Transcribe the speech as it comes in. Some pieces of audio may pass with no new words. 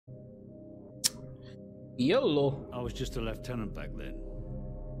YOLO. I was just a lieutenant back then,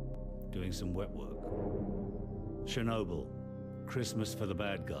 doing some wet work. Chernobyl, Christmas for the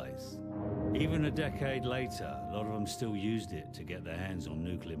bad guys. Even a decade later, a lot of them still used it to get their hands on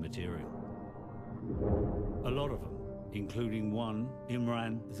nuclear material. A lot of them, including one,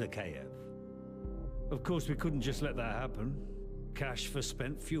 Imran Zakhaev. Of course, we couldn't just let that happen. Cash for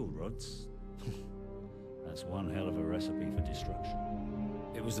spent fuel rods. That's one hell of a recipe for destruction.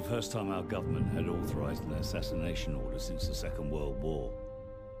 It was the first time our government had authorized an assassination order since the Second World War.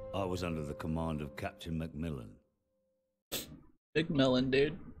 I was under the command of Captain Macmillan. McMillan,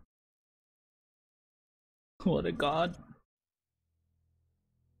 dude. What a god.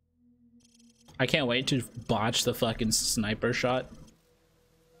 I can't wait to botch the fucking sniper shot.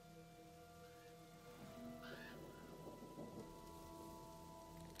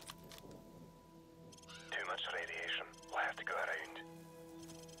 Too much radiation. We'll have to go around.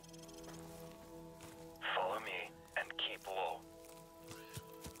 Follow me and keep low.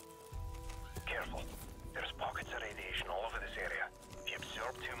 Careful. There's pockets of radiation all over this area. If you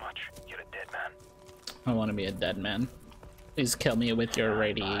absorb too much, you're a dead man. I want to be a dead man. Please kill me with your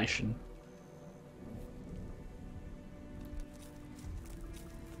radiation.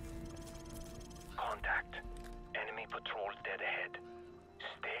 Contact. Enemy patrols dead ahead.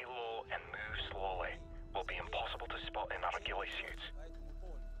 Stay low and move slowly. Will be impossible to spot in our ghillie suits.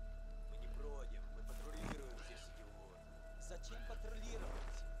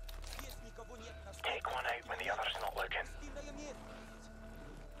 Take one out when the other's not looking.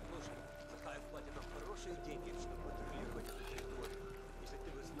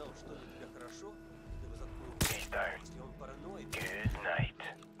 He's down. Good night.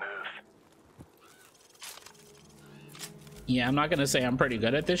 Move. Yeah, I'm not gonna say I'm pretty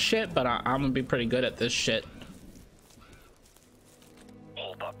good at this shit, but I'm gonna be pretty good at this shit.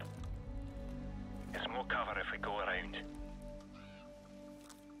 Hold up. There's more cover if we go around.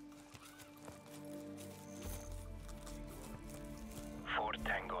 Four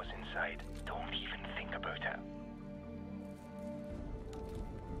tangos inside. Don't even think about it.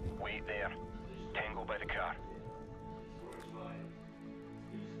 Wait there. Tango by the car.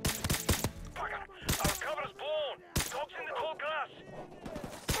 Bugger! Our cover's blown! Dogs in the tall grass!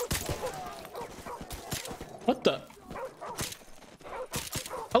 What the?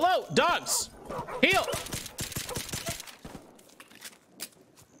 Hello, dogs! Heal!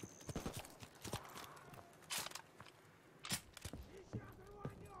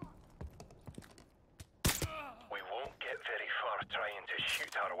 We won't get very far trying to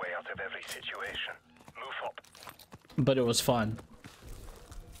shoot our way out of every situation. Move up. But it was fun.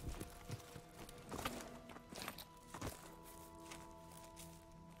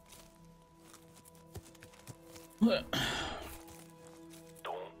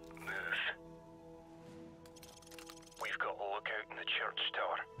 Don't move. We've got a lookout in the church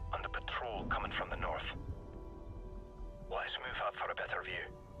tower and a patrol coming from the north. Let's move up for a better view.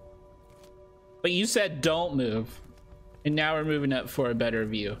 But you said don't move. And now we're moving up for a better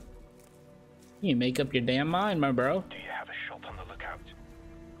view. You make up your damn mind, my bro. Do you have a shot on the lookout?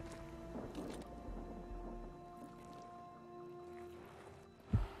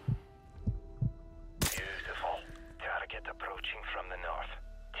 Beautiful. Target approaching from the north.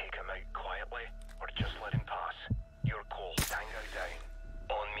 Take him out quietly or just let him pass. Your call. Tango down.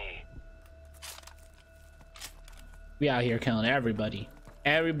 On me. We out here killing everybody.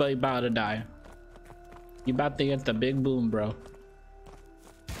 Everybody about to die. You about to get the big boom, bro.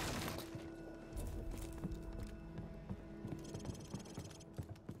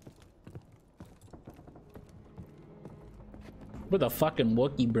 We're the fucking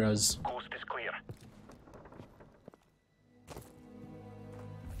Wookiee bros. Coast is clear.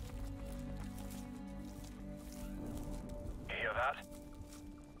 You hear that?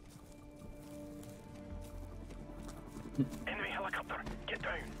 Enemy helicopter. Get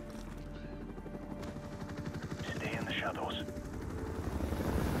down. Stay in the shadows.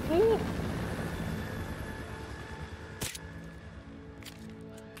 Ooh.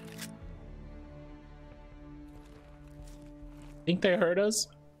 Think they heard us?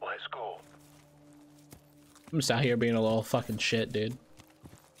 Let's go. I'm just out here being a little fucking shit, dude.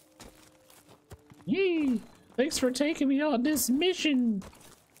 Yee! Thanks for taking me on this mission.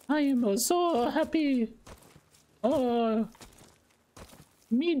 I am so happy. Oh,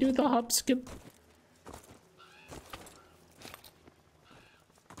 me do the hop skip.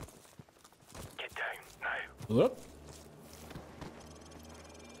 Get down now. Whoop.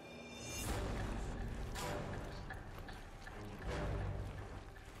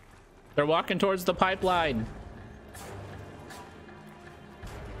 They're walking towards the pipeline.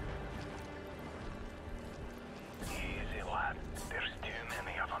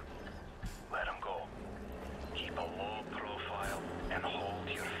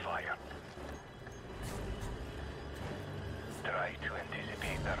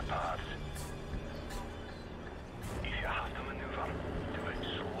 anticipate their paths. If you have to maneuver, do it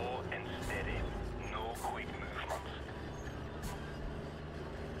slow and steady. No quick movements.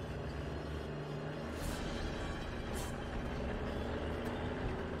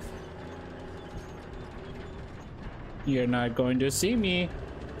 You're not going to see me.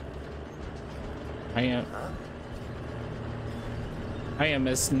 I am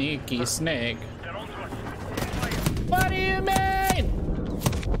a sneaky snake. They're onto us. What do you mean?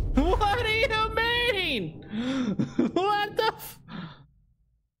 What do you mean? What the f—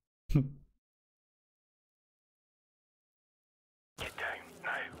 Get down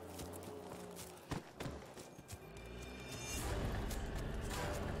now.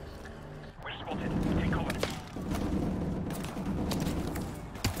 We're spotted. Take cover.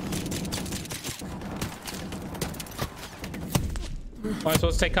 Where am I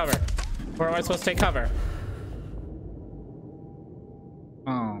supposed to take cover? Where am I supposed to take cover?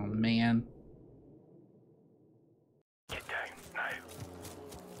 Oh man. Get down now.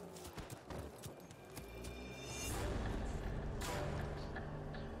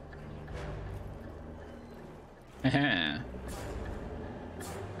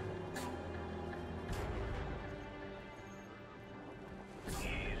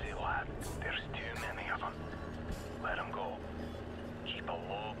 Easy, lad. There's too many of them. Let them go. Keep a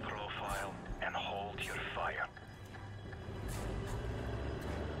low profile and hold your fire.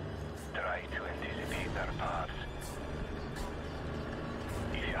 Try to anticipate their paths.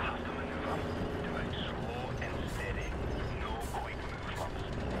 If you have to maneuver, do it slow and steady. No quick movements.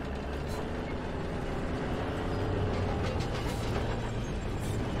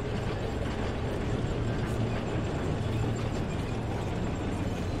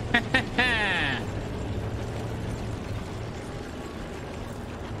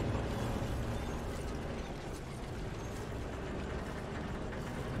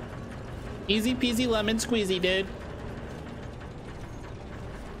 Easy peasy lemon squeezy, dude.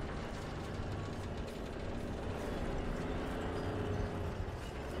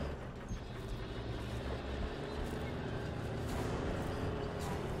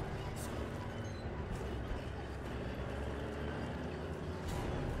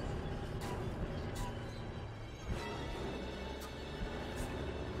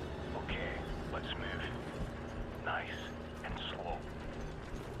 Okay, let's move. Nice and slow.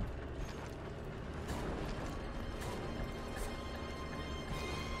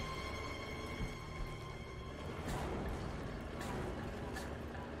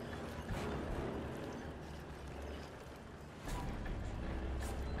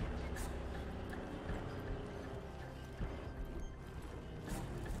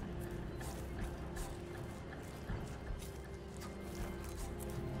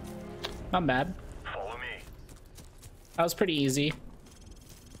 Not bad. Follow me. That was pretty easy.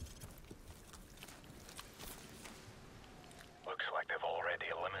 Looks like they've already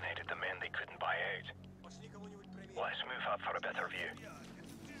eliminated the men they couldn't buy out. Let's move up for a better view.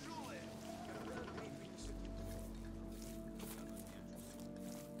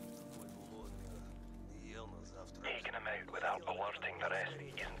 Taking them out without alerting the rest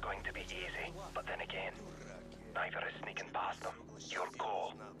isn't going to be easy, but then again, neither is sneaking past them. Your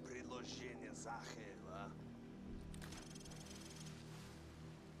call.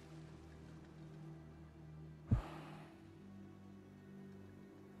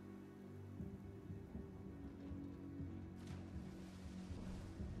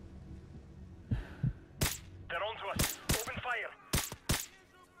 They're onto us. Open fire.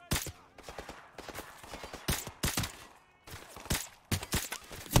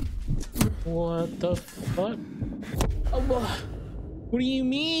 What the fuck? Oh, what do you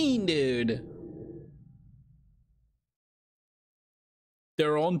mean, dude?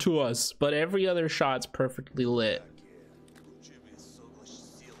 They're on to us, but every other shot's perfectly lit.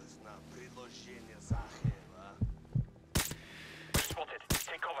 We're spotted.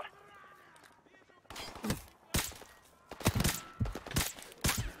 Take cover.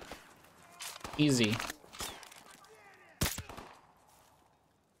 Easy.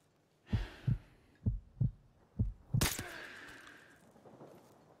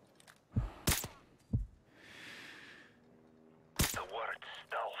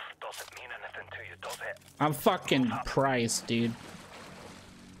 I'm fucking priced, dude.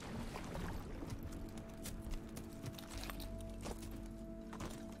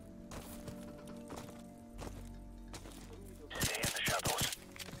 Stay in the shadows.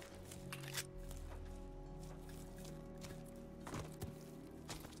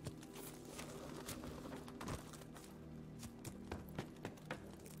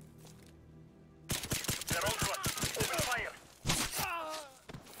 They're onto us. Open fire.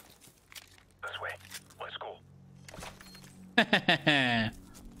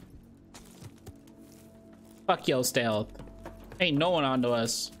 Fuck yo, stealth. Ain't no one onto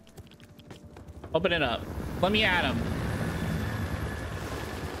us. Open it up. Let me at him.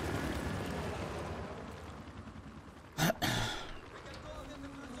 That's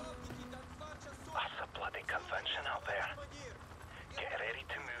a bloody convention out there. Get ready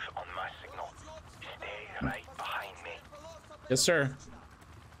to move on my signal. Stay right behind me. Yes, sir.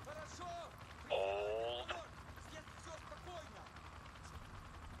 Hold.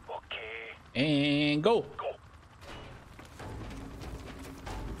 Okay. And go. Go.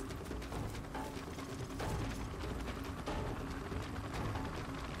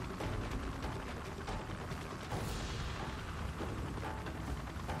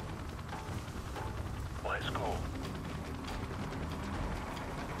 Let's go.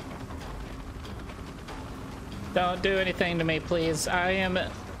 Don't do anything to me, please. I am...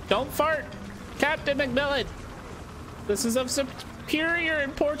 Don't fart! Captain McMillan! This is of superior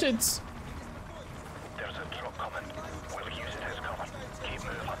importance. There's a truck coming. We'll use it as cover. Keep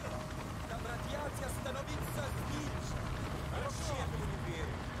moving.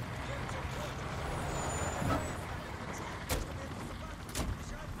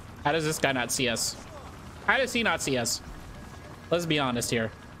 How does this guy not see us? How does he not see us? Let's be honest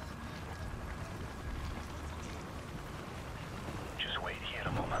here. Just wait here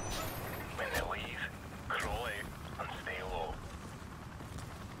a moment. When they leave, crawl out and stay low.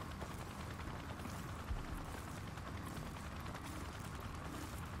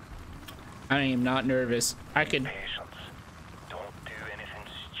 I am not nervous. I could... Patience. Don't do anything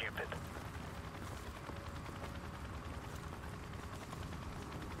stupid.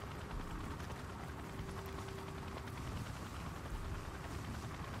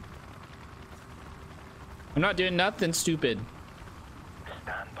 I'm not doing nothing stupid.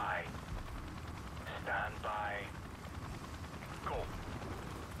 Stand by. Stand by. Go.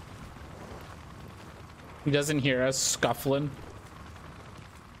 He doesn't hear us scuffling.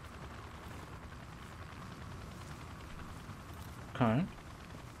 Okay.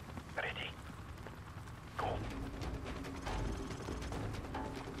 Ready. Go.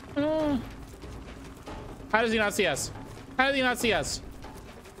 How does he not see us? How does he not see us?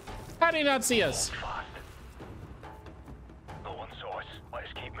 How did he not see us? Fast. No one saw us.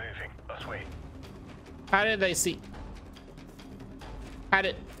 Let's keep moving. This way. How did they see? How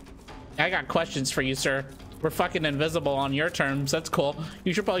did... I got questions for you, sir. We're fucking invisible on your terms. That's cool.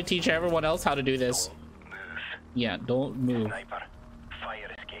 You should probably teach everyone else how to do this. Move. Yeah, don't move. Sniper. Fire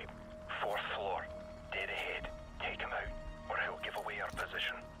escape. 4th floor. Dead ahead. Take him out, or he'll give away our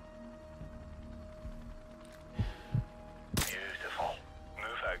position. Beautiful.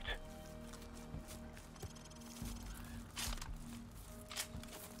 Move out.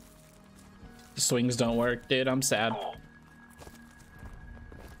 Swings don't work, dude. I'm sad. Go.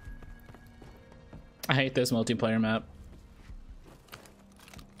 I hate this multiplayer map.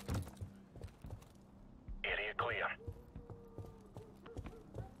 Area clear.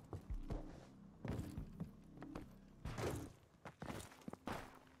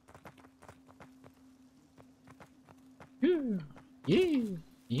 Yeah,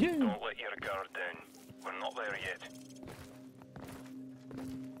 yeah. Don't let your guard down. We're not there yet.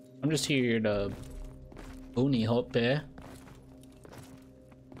 I'm just here to boonie hop there.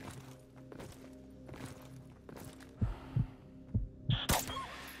 Stop.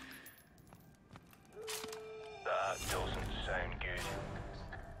 That doesn't sound good.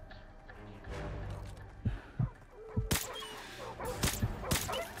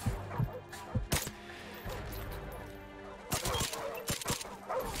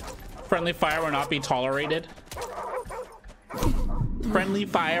 Friendly fire will not be tolerated. Friendly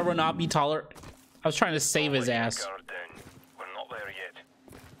fire will not be tolerated. I was trying to save his ass. Guard down. We're not there yet.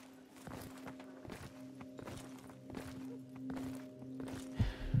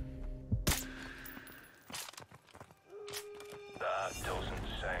 That doesn't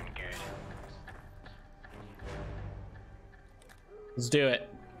sound good. Let's do it.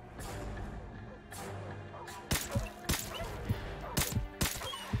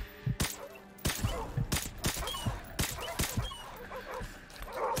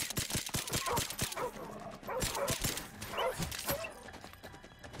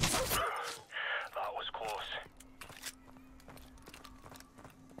 That was close.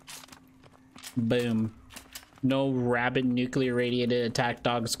 Boom. No rabid nuclear radiated attack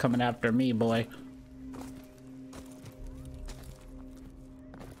dogs coming after me, boy.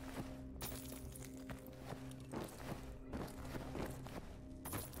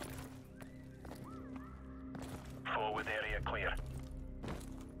 Forward area clear.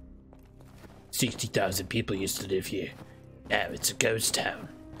 60,000 people used to live here. Yeah, it's a ghost town.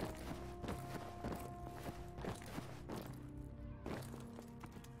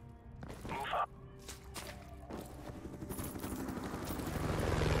 Move up.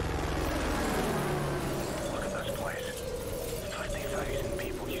 Look at this place. 50,000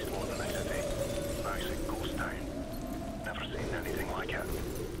 people used to live in this city. Now it's a ghost town. Never seen anything like it.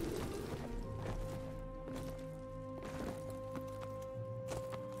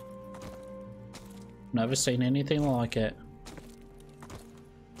 Never seen anything like it.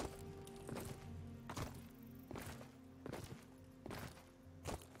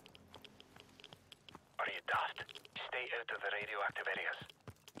 Are you daft? Stay out of the radioactive areas.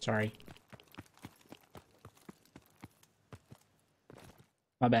 Sorry.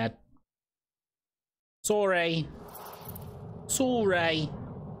 My bad. Sorry. Sorry.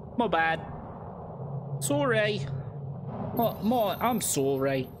 My bad. Sorry. I'm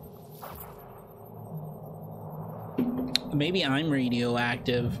sorry. Maybe I'm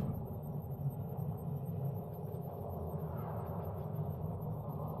radioactive.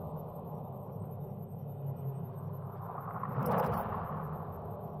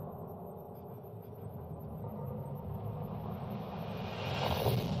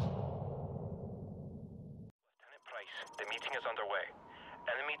 The meeting is underway.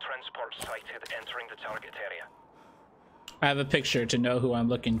 Enemy transport sighted entering the target area. I have a picture to know who I'm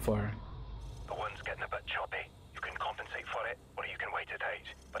looking for. The one's getting a bit choppy. You can compensate for it, or you can wait it out.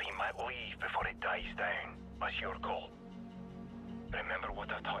 But he might leave before it dies down. That's your call. Remember what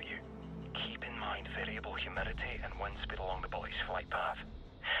I taught you. Keep in mind variable humidity and wind speed along the bullet's flight path.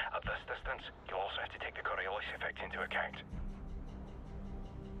 At this distance, you'll also have to take the Coriolis effect into account.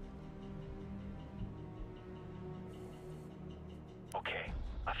 Okay,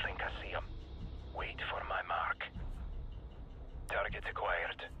 I think I see him. Wait for my mark. Target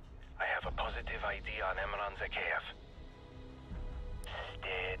acquired. I have a positive ID on Imran Zakhaev.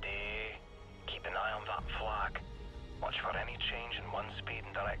 Steady. Keep an eye on that flag. Watch for any change in wind speed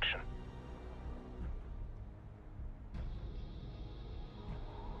and direction.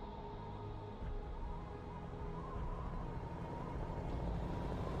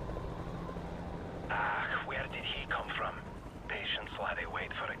 Ah, where did he come from? Patience, laddie,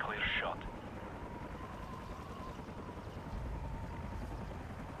 wait for a clear shot.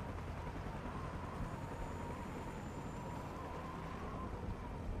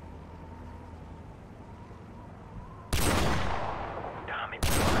 Damn, it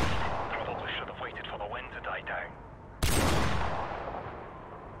was right. Probably should have waited for the wind to die down.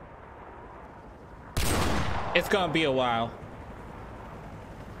 It's gonna be a while.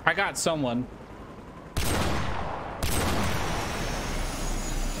 I got someone.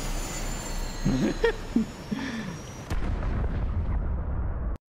 The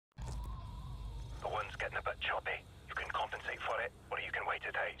wind's getting a bit choppy. You can compensate for it, or you can wait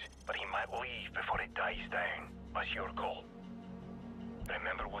it out. But he might leave before it dies down. That's your call.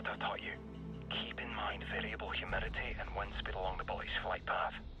 Remember what I taught you. Keep in mind variable humidity and wind speed along the bullet's flight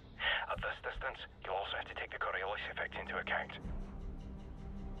path. At this distance, you'll also have to take the Coriolis effect into account.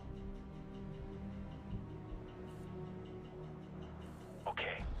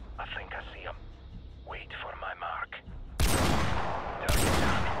 Okay, I think I see him. Wait for my mark. Damn,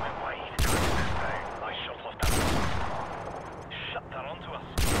 it went wide. I should have done it. Shut that onto us.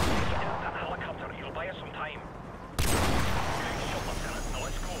 Get out that helicopter. You'll buy us some time. Good shot, Lieutenant. Now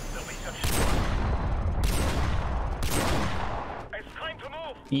let's go. There'll be such. It's time to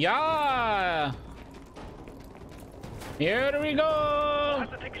move. Yeah. Here we go. We'll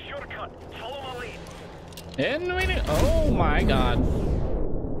have to take a shortcut. Follow my lead. And we do. Oh my god.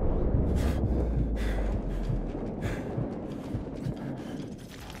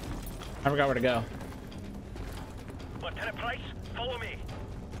 I forgot where to go. Lieutenant Price, follow me.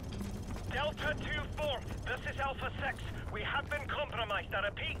 Delta 2-4, this is Alpha 6. We have been compromised. I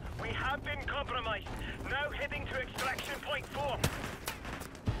repeat, we have been compromised. Now heading to extraction point 4.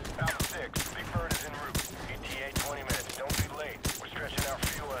 Alpha 6, Big Bird is en route. ETA 20 minutes. Don't be late. We're stretching our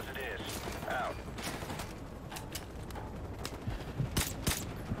fuel as it is. Out.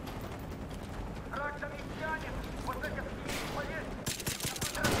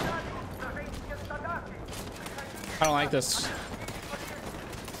 I don't like this.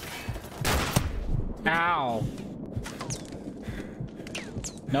 Ow.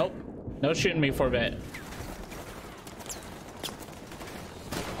 Nope. No shooting me for a bit.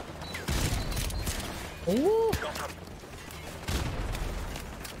 Ooh.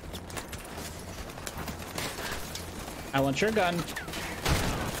 I want your gun.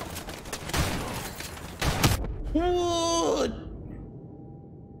 Ooh.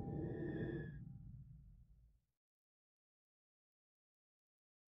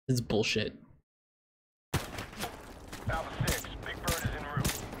 This is bullshit. Alpha 6, Big Bird is en route.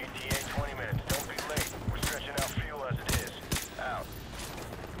 ETA 20 minutes. Don't be late. We're stretching out fuel as it is. Out.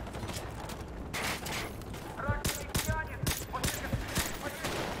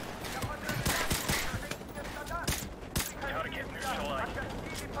 Gotta get neutralized.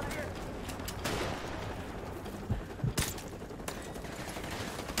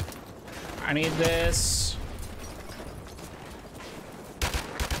 I need this.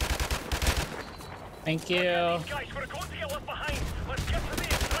 Thank you. Guys, we're going to get left behind. Let's get to the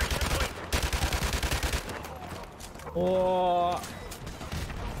extraction point. Oh,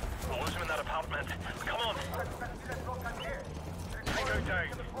 I'll lose him in that apartment. Come on. Tango down.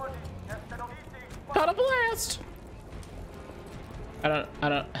 got a blast. I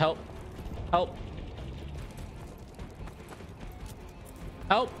don't help. Help.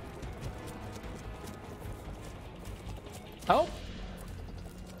 Help. Help.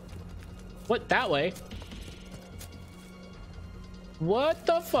 What, that way? What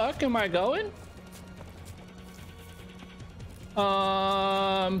the fuck am I going?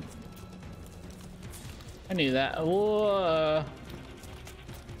 I knew that. Whoa.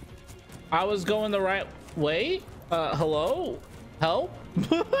 I was going the right way. Hello? Help?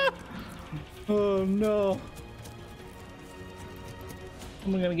 Oh no.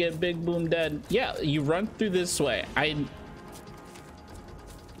 I'm gonna get Big Boom dead. Yeah, you run through this way. Am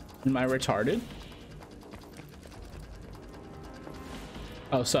I retarded?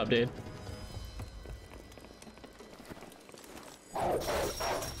 Oh, sup, dude?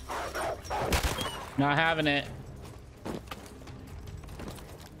 Not having it.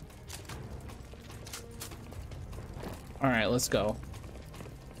 All right, let's go.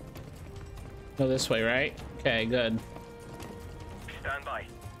 Go this way, right? Okay, good. Stand by.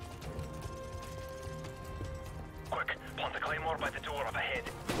 Quick, plant the claymore by the door up ahead.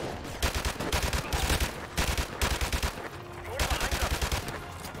 More behind us.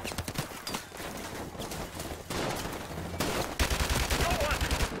 Go on.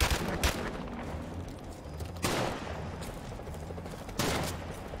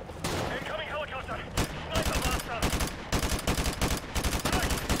 Incoming helicopter. Sniper blaster.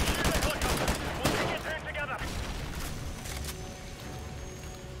 Right, shoot the helicopter. We'll take it down together.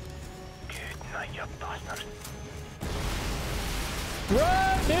 Good night, you bastard.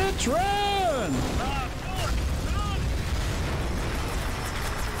 Run, bitch, run! Forward, run!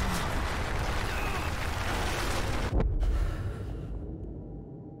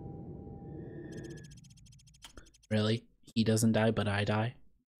 Really? He doesn't die, but I die?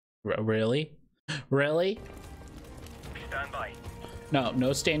 Really? Really? Stand by. No,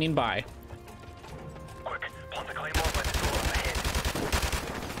 no standing by. Quick, plant the claymore by the door up ahead.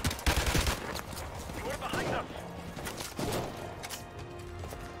 More behind us.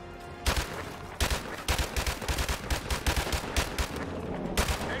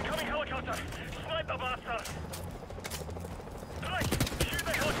 Incoming helicopter. Sniper blaster. Right, shoot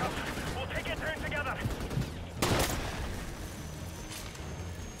the helicopter. We'll take it down together.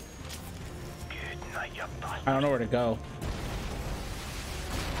 Good night, you bastard. I don't know where to go.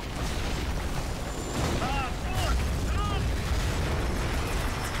 Forward, run!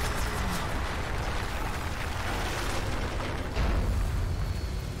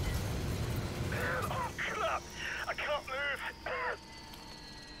 Oh, crap! I can't move.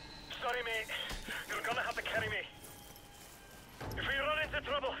 Sorry, mate. You're gonna have to carry me. If we run into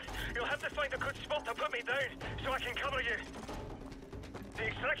trouble, you'll have to find a good spot to put me down so I can cover you. The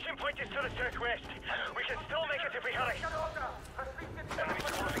extraction point is to the southwest. We can still make it if we hurry. Enemy's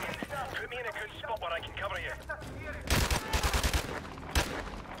closing in. Put me in a good spot where I can cover you.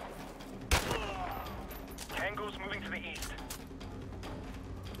 Tango's moving to the east.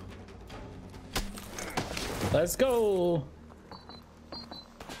 Let's go.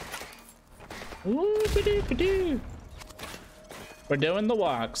 Ooh, ba-doo. We're doing the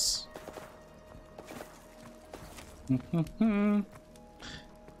walks.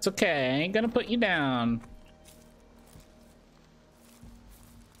 It's okay. I ain't gonna put you down.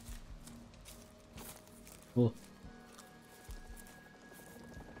 Ooh.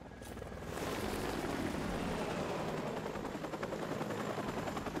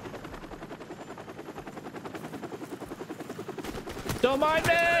 Don't mind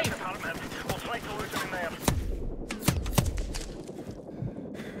me! Department. We'll try to lose him in there.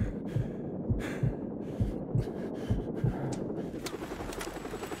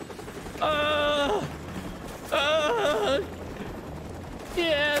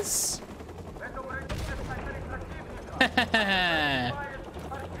 Yes!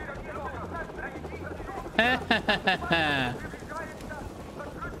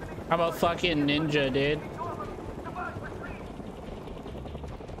 I'm a fucking ninja, dude.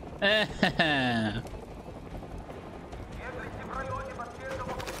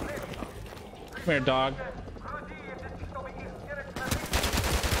 Come here, dog.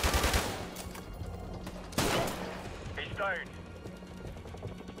 He's down.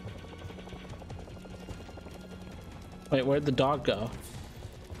 Wait, where'd the dog go?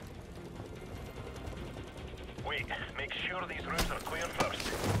 Wait, make sure these rooms are clear first.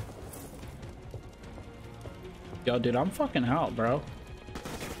 Yo, dude, I'm fucking out, bro.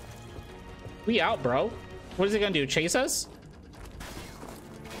 We out, bro. What is he gonna do? Chase us?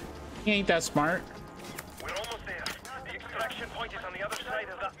 He ain't that smart. We're almost there. The extraction point is on the other side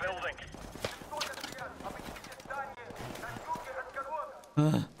of that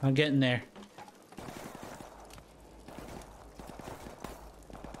building. I'm getting there.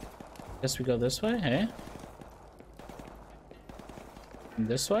 Guess we go this way, hey?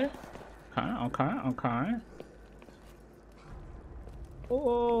 This way? Okay.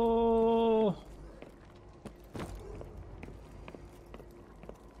 Oh.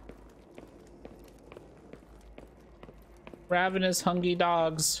 Ravenous, hungry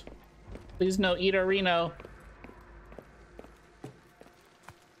dogs. Please no eat a Reno.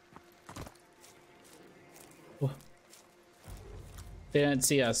 Oh. They didn't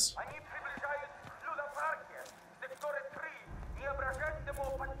see us.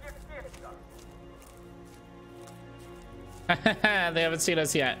 They haven't seen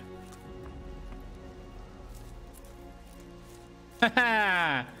us yet.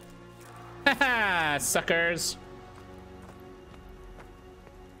 Suckers.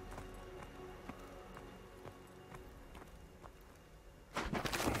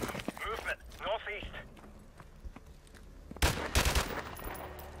 Movement, northeast.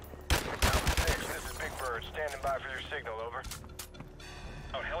 This is Big Bird, standing by for your signal, over.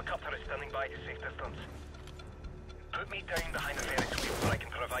 Our helicopter is standing by to safe distance. Put me down behind the Ferris wheel so I can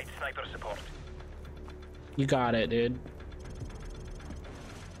provide sniper support. You got it, dude.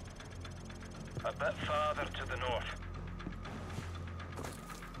 A bit farther to the north.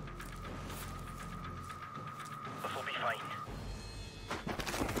 This'll be fine.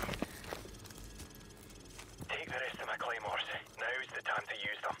 Take the rest of my claymores. Now's the time to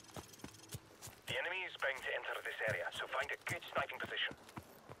use them. The enemy is bound to enter this area, so find a good sniping position.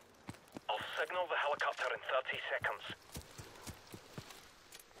 I'll signal the helicopter in 30 seconds.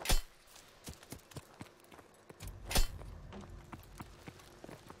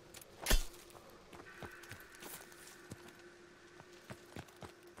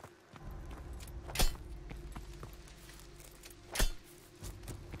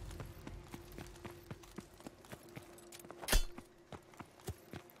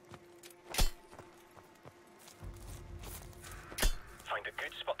 Find a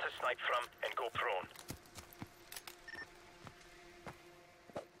good spot to snipe from and go prone.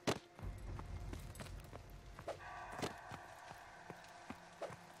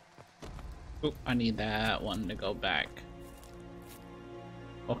 Oop, I need that one to go back.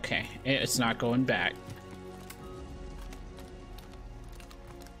 Okay, it's not going back.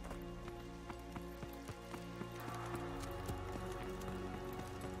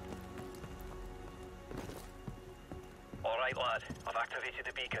 Alright, lad. I've activated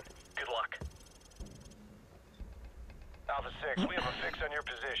the beacon. Good luck. Alpha 6, we have a fix on your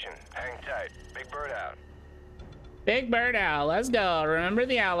position. Hang tight. Big Bird out. Big Bird out. Let's go. Remember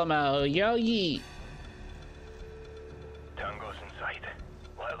the Alamo. Yo, yeet. Tango's in sight.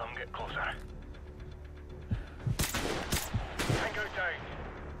 Let them get closer. Tango down.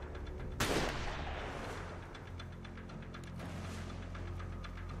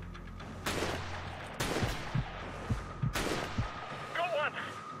 Got one.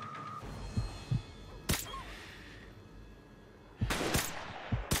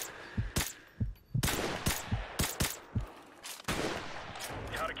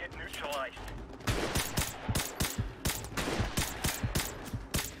 Target neutralized.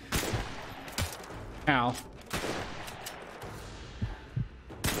 Ow.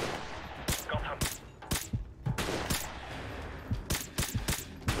 Got him.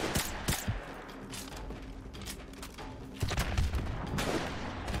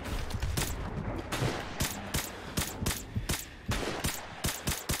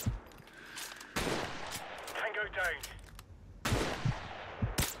 Tango down.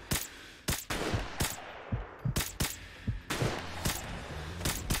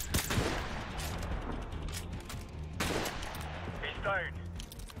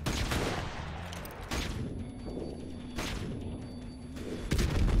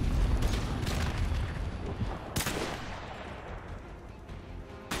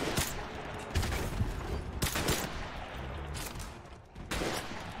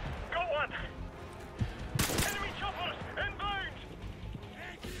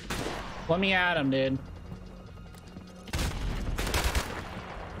 Let me at him, dude.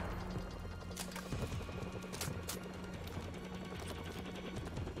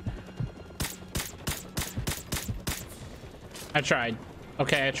 I tried.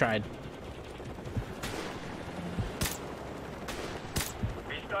 Okay, I tried.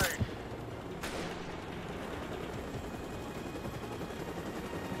 He's down.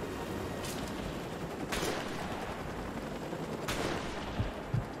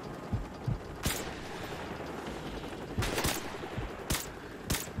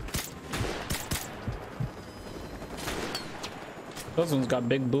 Those ones got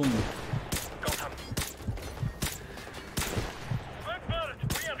big boom. Got him. Blackbird,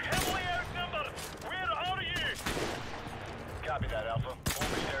 we are heavily outnumbered. Where are you? Copy that, Alpha.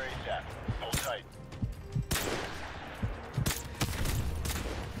 Almost there ASAP. Hold tight.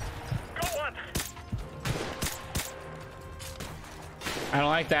 Go on. I don't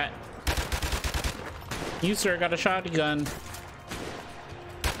like that. You, sir, got a shotgun.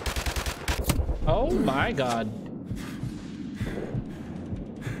 Oh my god.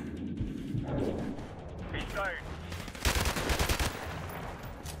 He's down.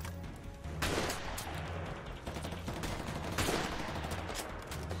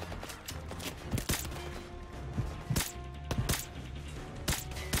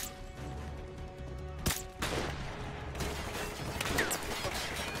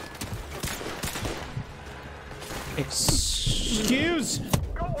 Excuse.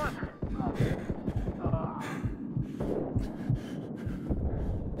 Go on.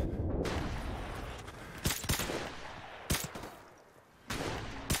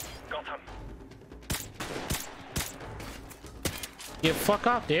 Got him. You fuck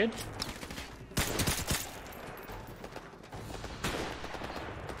off, dude.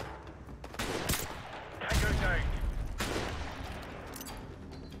 Tango down.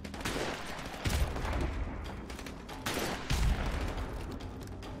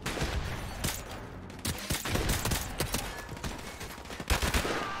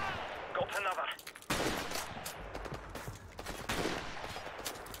 Got another.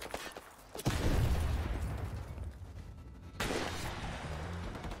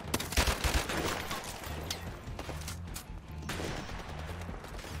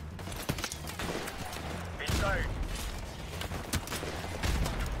 He's down.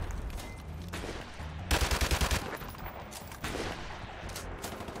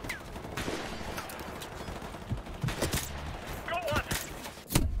 Go on.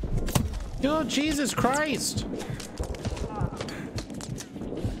 Oh, Jesus Christ.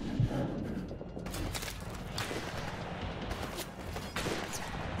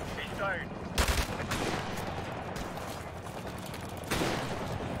 He's down.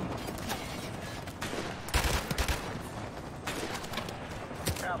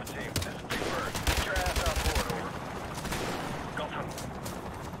 Alpha team, this is Big Bird. Get your ass out forward, over. Got him.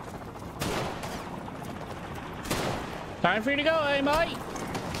 Time for you to go, hey, mate.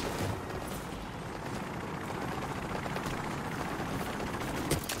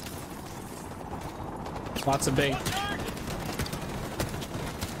 Lots of big.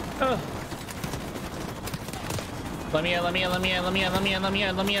 Ugh. Let me in, let me in, let me in, let me in, let me in, let me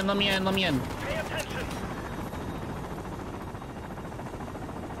in, let me in, let me in, let me in. Pay attention.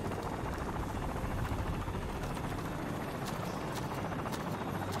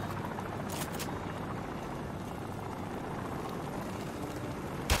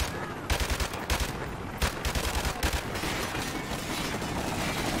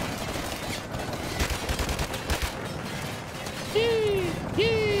 Yee,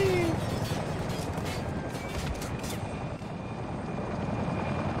 yee.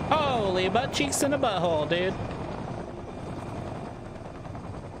 Holy butt cheeks in a butthole, dude.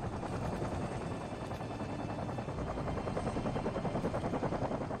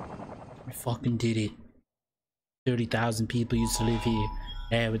 We fucking did it. 30,000 people used to live here.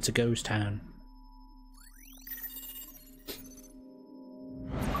 Now it's a ghost town.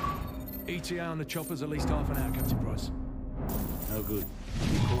 ETA on the chopper's at least half an hour, Captain Price. No good.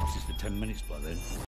 Corpses for 10 minutes by then.